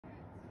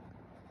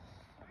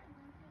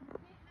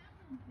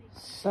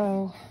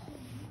So,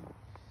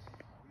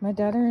 my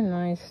daughter and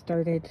I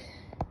started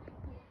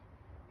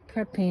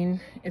prepping.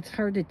 It's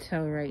hard to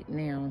tell right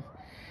now,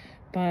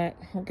 but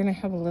we're going to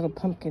have a little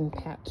pumpkin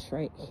patch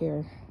right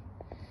here.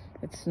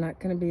 It's not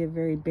going to be a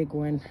very big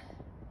one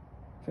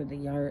for the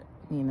yard,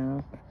 you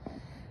know.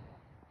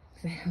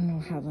 I don't know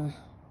how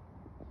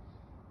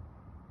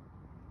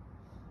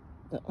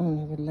the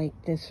owner would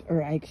like this,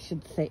 or I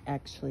should say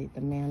actually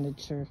the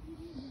manager.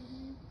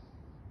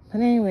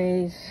 But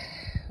anyways,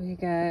 we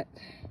got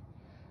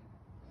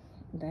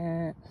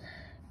that.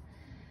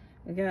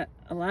 We got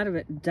a lot of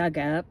it dug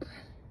up.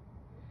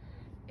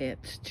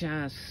 It's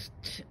just,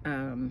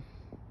 I'm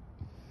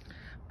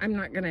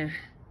not gonna,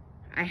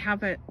 I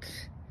have it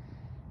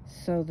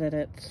so that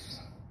it's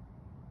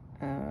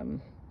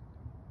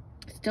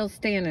still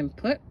staying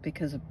put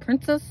because of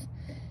Princess,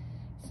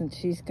 since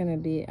she's gonna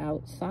be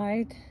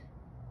outside.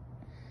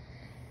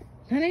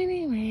 But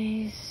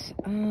anyways,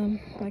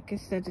 like I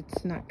said,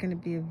 it's not gonna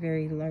be a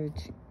very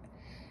large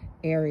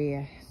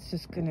area. It's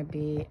just gonna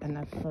be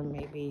enough for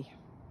maybe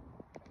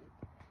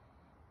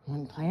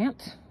one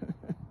plant.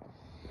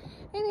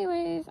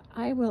 Anyways,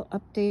 I will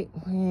update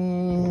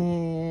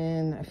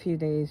in a few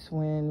days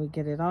when we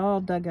get it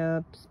all dug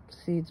up,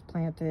 seeds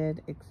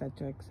planted,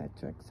 etc.,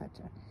 etc.,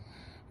 etc.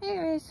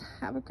 Anyways,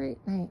 have a great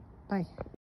night. Bye.